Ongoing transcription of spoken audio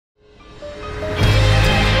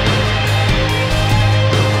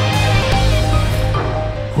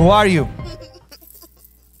Who are you?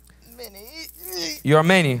 Many. You're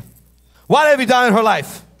many. What have you done in her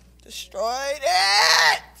life? Destroyed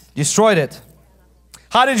it. Destroyed it.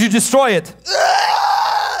 How did you destroy it?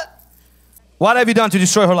 What have you done to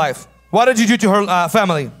destroy her life? What did you do to her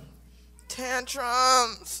family?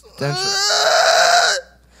 Tantrums.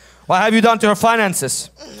 What have you done to her finances?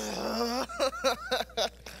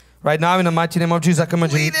 Right now, in the mighty name of Jesus, I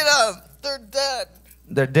command you. Bleed it up. They're dead.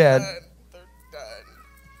 They're dead. They're dead.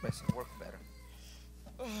 Makes it work better.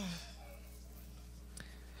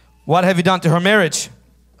 What have you done to her marriage?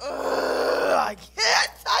 I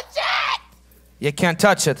can't touch it. You can't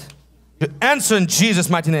touch it. You answer in Jesus'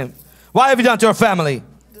 mighty name. What have you done to her family?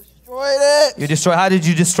 Destroyed it. You destroy. How did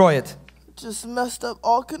you destroy it? Just messed up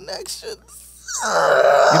all connections.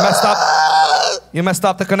 You messed up. You messed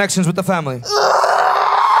up the connections with the family.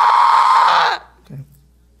 Okay.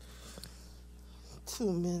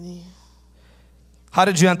 Too many. How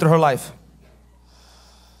did you enter her life?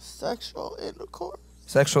 Sexual intercourse.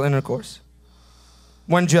 Sexual intercourse.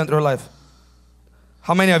 When did you enter her life?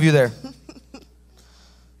 How many of you there?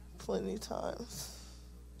 Plenty times.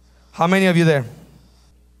 How many of you there?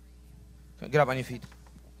 Get up on your feet.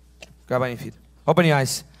 Grab on your feet. Open your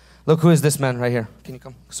eyes. Look, who is this man right here? Can you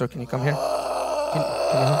come? Sir, can you come here? Can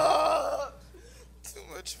you Too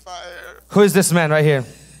much fire. Who is this man right here?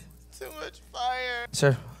 Too much fire.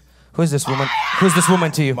 Sir, who is this woman? Who is this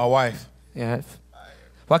woman to you? My wife. Yeah.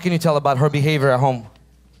 What can you tell about her behavior at home?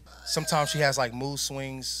 Sometimes she has like mood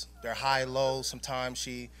swings. They're high, low. Sometimes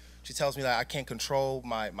she tells me that I can't control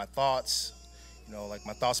my thoughts. You know, like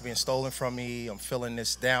my thoughts are being stolen from me. I'm feeling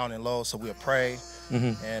this down and low, so we'll pray.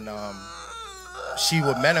 And she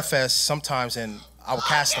would manifest sometimes, and I would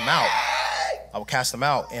cast them out.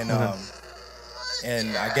 And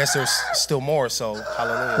and I guess there's still more. So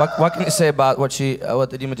hallelujah. What can you say about what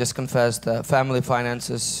the demon just confessed? Family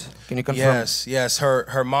finances. Can you confirm? Yes.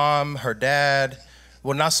 Her mom, her dad.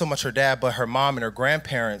 Well, not so much her dad, but her mom and her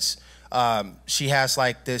grandparents. She has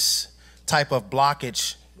like this type of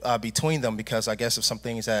blockage between them because I guess of some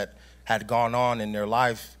things that had gone on in their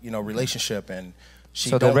life, you know, relationship, and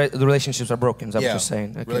so the relationships are broken. Is that what you're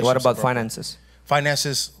saying? Okay. What about finances?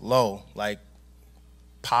 Finances low, like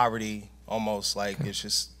poverty, almost like it's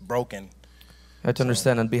just broken. I have to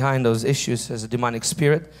understand, and behind those issues is a demonic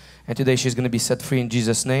spirit, and today she's going to be set free in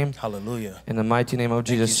Jesus' name. Hallelujah. In the mighty name of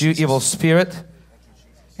Jesus. You evil spirit,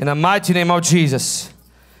 in the mighty name of Jesus.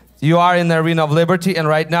 You are in the arena of liberty, and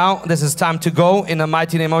right now, this is time to go in the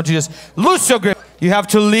mighty name of Jesus. Loose your grip. You have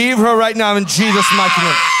to leave her right now in Jesus' mighty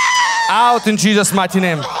name. Out in Jesus' mighty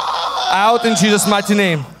name. Out in Jesus' mighty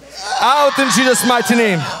name. Out in Jesus' mighty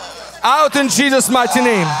name. Out in Jesus' mighty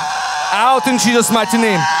name. Out in Jesus' mighty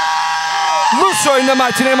name. Loose her in the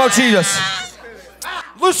mighty name of Jesus.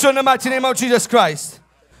 Loose her in the mighty name of Jesus Christ.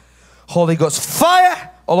 Holy Ghost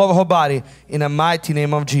fire all over her body in the mighty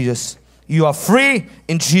name of Jesus. You are free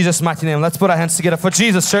in Jesus' mighty name. Let's put our hands together for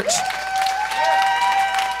Jesus, church.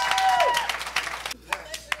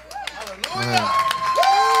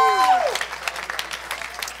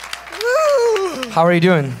 How are you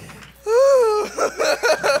doing?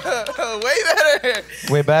 Way better.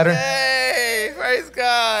 Way better? Hey, praise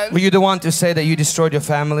God. Were you the one to say that you destroyed your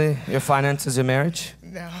family, your finances, your marriage?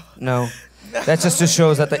 No. No. That just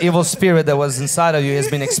shows that the evil spirit that was inside of you has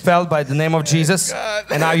been expelled by the name of Jesus.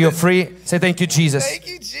 And now you're free. Say thank you, Jesus. Thank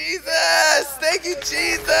you, Jesus. Thank you,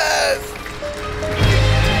 Jesus.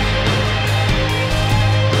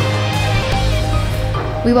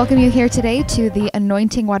 We welcome you here today to the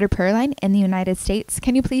Anointing Water Prayer Line in the United States.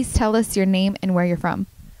 Can you please tell us your name and where you're from?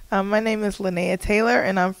 My name is Linnea Taylor,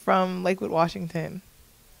 and I'm from Lakewood, Washington.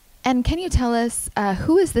 And can you tell us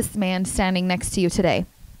who is this man standing next to you today?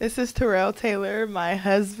 This is Terrell Taylor, my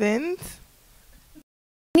husband.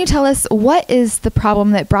 Can you tell us what is the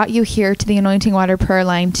problem that brought you here to the Anointing Water Prayer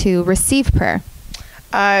Line to receive prayer?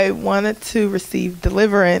 I wanted to receive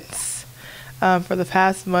deliverance. For the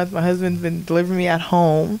past month, my husband's been delivering me at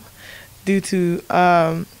home due to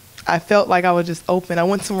I felt like I was just open. I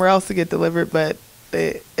went somewhere else to get delivered, but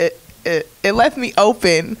it left me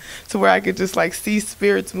open to where I could just like see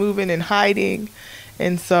spirits moving and hiding.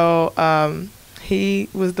 And so he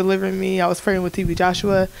was delivering me. I was praying with TB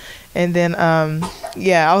Joshua, and then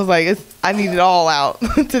I was like, I need it all out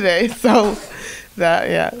today. So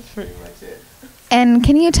that's pretty much it. And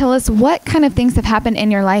can you tell us what kind of things have happened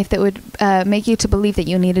in your life that would make you to believe that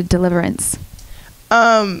you needed deliverance?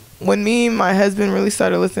 When me and my husband really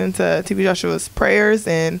started listening to TB Joshua's prayers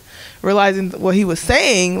and realizing what he was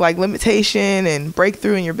saying, like limitation and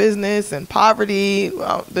breakthrough in your business and poverty,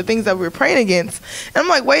 the things that we were praying against. And I'm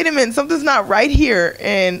like, wait a minute, something's not right here.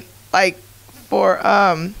 And like for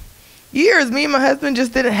years, me and my husband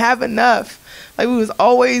just didn't have enough. Like, we was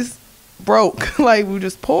always broke. Like, we were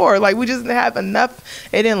just poor. Like, we just didn't have enough.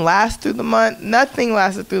 It didn't last through the month. Nothing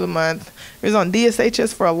lasted through the month. It was on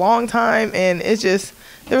DSHS for a long time, and it's just,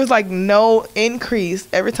 there was like no increase.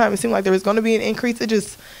 Every time it seemed like there was going to be an increase, it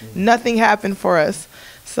just, nothing happened for us.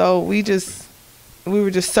 So we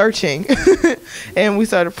were just searching, and we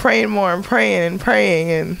started praying more and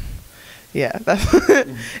praying, and yeah, that's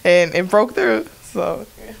and it broke through. So.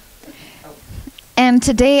 Yeah. And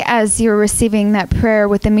today, as you were receiving that prayer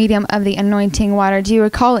with the medium of the anointing water, do you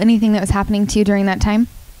recall anything that was happening to you during that time?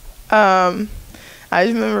 I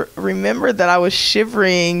just remember that I was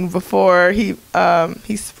shivering before he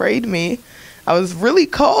sprayed me. I was really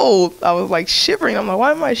cold. I was like shivering. I'm like,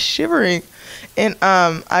 why am I shivering? And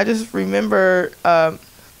I just remember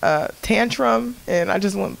tantrum, and I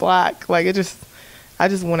just went black. Like, I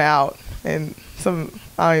just went out, and I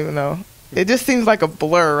don't even know. It just seems like a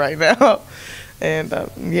blur right now. And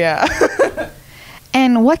yeah.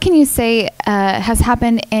 And what can you say has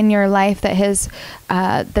happened in your life that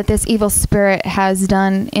this evil spirit has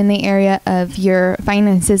done in the area of your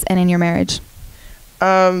finances and in your marriage?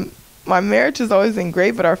 My marriage has always been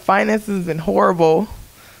great, but our finances have been horrible.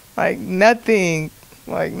 Like, nothing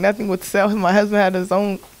would sell. My husband had his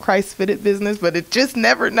own Christ-fitted business, but it just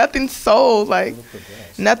nothing sold. Like,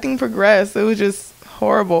 nothing progressed. It was just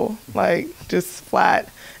horrible, like, just flat.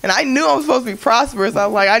 And I knew I was supposed to be prosperous. I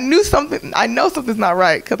was like, I know something's not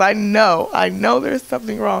right, because I know there's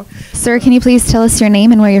something wrong. Sir, can you please tell us your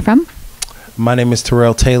name and where you're from? My name is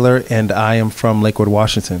Terrell Taylor, and I am from Lakewood,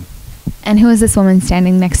 Washington. And who is this woman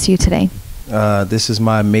standing next to you today? This is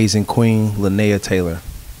my amazing queen, Linnea Taylor.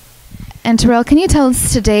 And Terrell, can you tell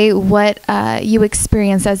us today what you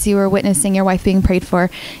experienced as you were witnessing your wife being prayed for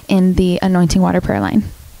in the Anointing Water Prayer Line?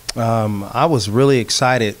 I was really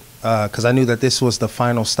excited because I knew that this was the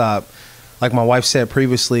final stop. Like my wife said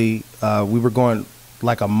previously, we were going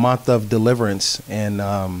like a month of deliverance, and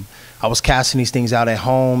I was casting these things out at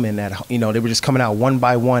home, and they were just coming out one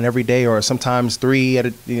by one every day, or sometimes 3 at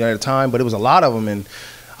a time, but it was a lot of them. And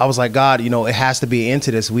I was like, God, it has to be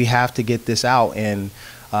into this. We have to get this out. And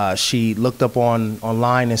she looked up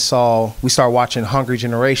online and we started watching Hungry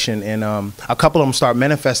Generation, and a couple of them start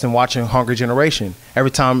manifesting watching Hungry Generation.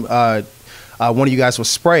 Every time one of you guys would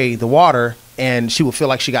spray the water, and she would feel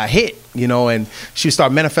like she got hit, and she would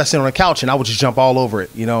start manifesting on the couch, and I would just jump all over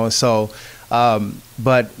it, and so,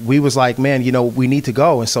 but we was like, man, we need to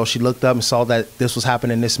go. And so she looked up and saw that this was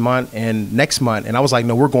happening this month and next month. And I was like,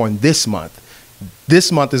 no, we're going this month.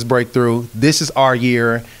 This month is breakthrough. This is our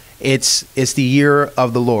year. It's the year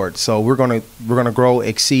of the Lord. So we're gonna grow,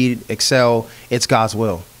 exceed, excel. It's God's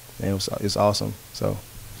will. And it's awesome. So.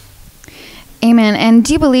 Amen. And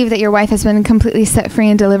do you believe that your wife has been completely set free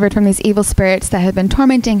and delivered from these evil spirits that have been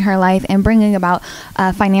tormenting her life and bringing about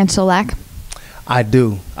financial lack? I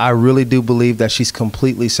do. I really do believe that she's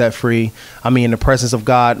completely set free. I mean, in the presence of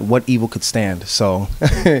God, what evil could stand? So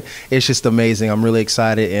it's just amazing. I'm really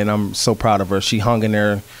excited, and I'm so proud of her. She hung in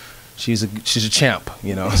there. She's a champ,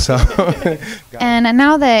 so. And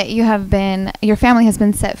now that your family has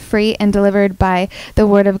been set free and delivered by the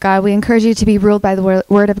Word of God, we encourage you to be ruled by the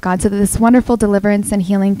Word of God so that this wonderful deliverance and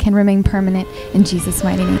healing can remain permanent in Jesus'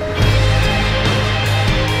 mighty name.